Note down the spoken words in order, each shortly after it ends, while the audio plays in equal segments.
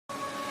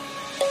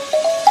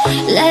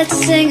Let's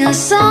sing a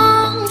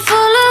song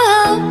full of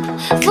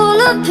hope,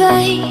 full of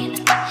pain.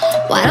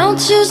 Why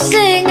don't you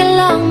sing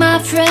along, my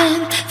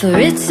friend? For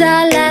it's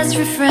our last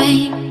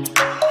refrain.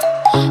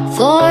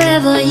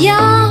 Forever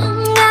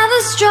young,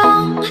 ever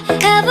strong,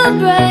 ever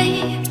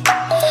brave.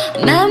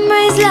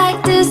 Memories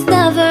like this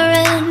never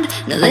end.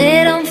 No,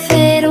 they don't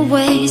fade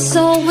away.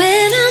 So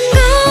when I'm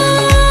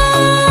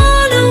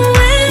gone, oh,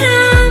 when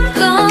I'm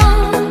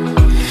gone,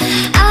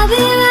 I'll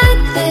be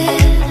right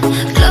there,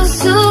 close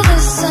to the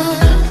sun.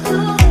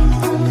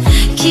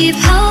 Keep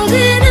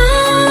holding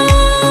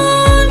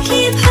on,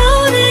 keep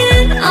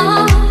holding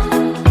on,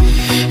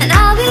 and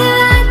I'll be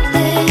right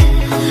there,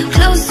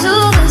 close to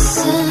the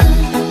sun,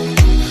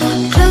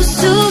 close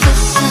to the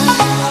sun.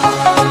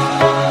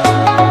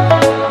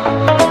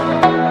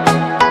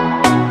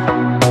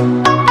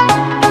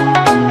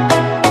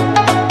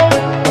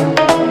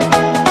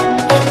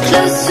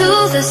 Close to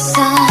the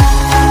sun.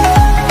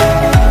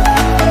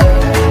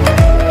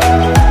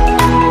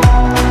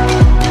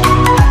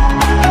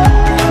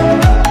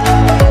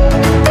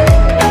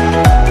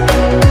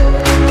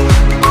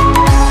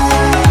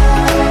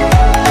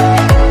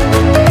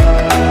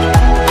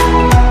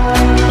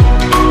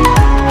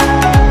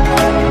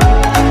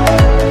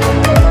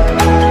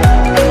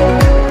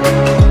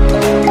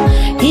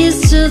 Here's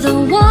to the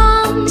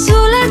ones who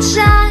let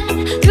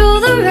shine through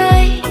the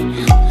rain,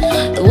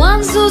 the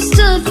ones who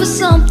stood for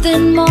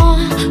something more.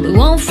 We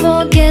won't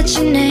forget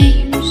your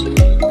names.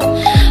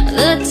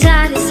 The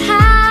tide is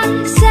high,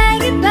 say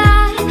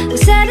goodbye, we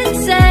set it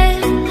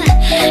sail,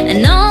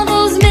 and all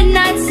those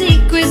midnight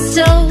secrets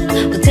told,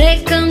 we'll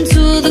take them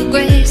to the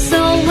grave. So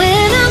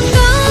when I'm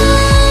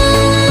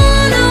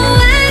gone, oh,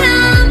 when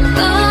I'm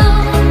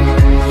gone,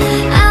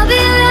 I'll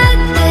be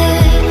right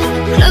there,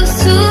 close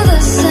to the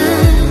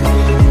sun.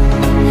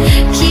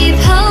 Keep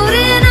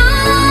holding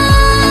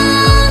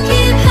on,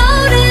 keep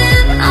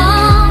holding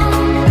on,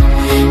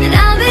 and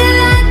I'll be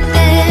right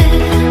there,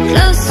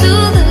 close to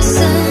the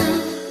sun,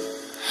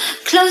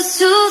 close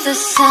to the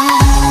sun.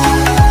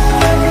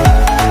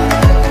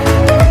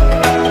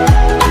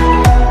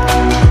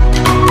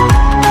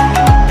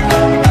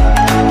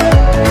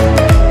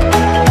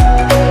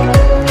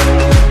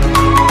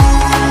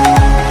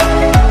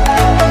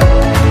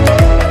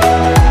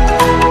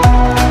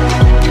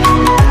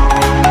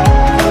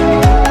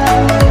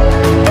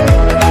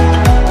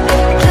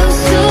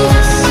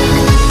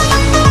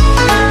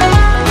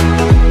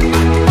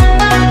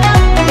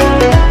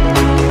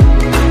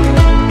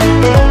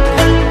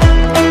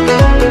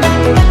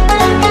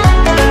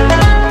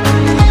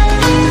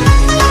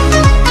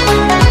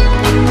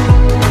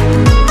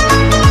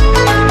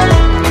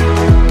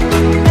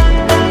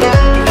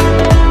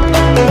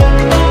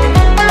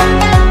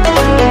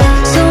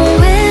 So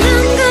when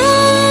I'm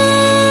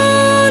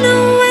gone,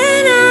 oh,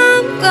 when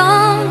I'm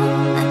gone,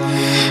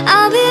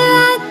 I'll be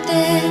right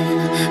there,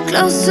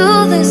 close to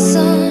the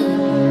sun.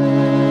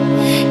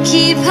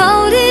 Keep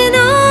holding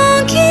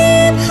on,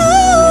 keep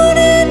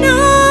holding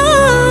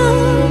on,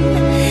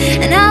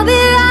 and I'll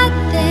be right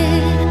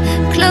there,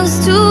 close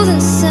to the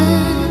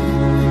sun,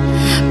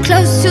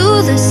 close to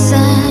the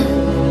sun.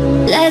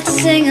 Let's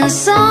sing a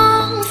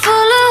song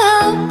full of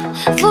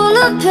hope, full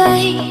of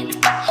pain.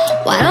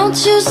 Why don't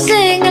you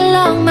sing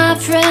along, my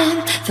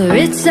friend? For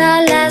it's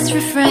our last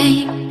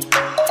refrain.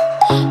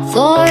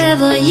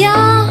 Forever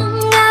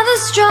young, ever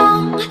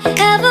strong,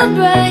 ever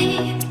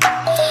brave.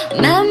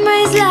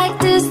 Memories like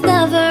this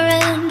never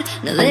end.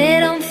 No, they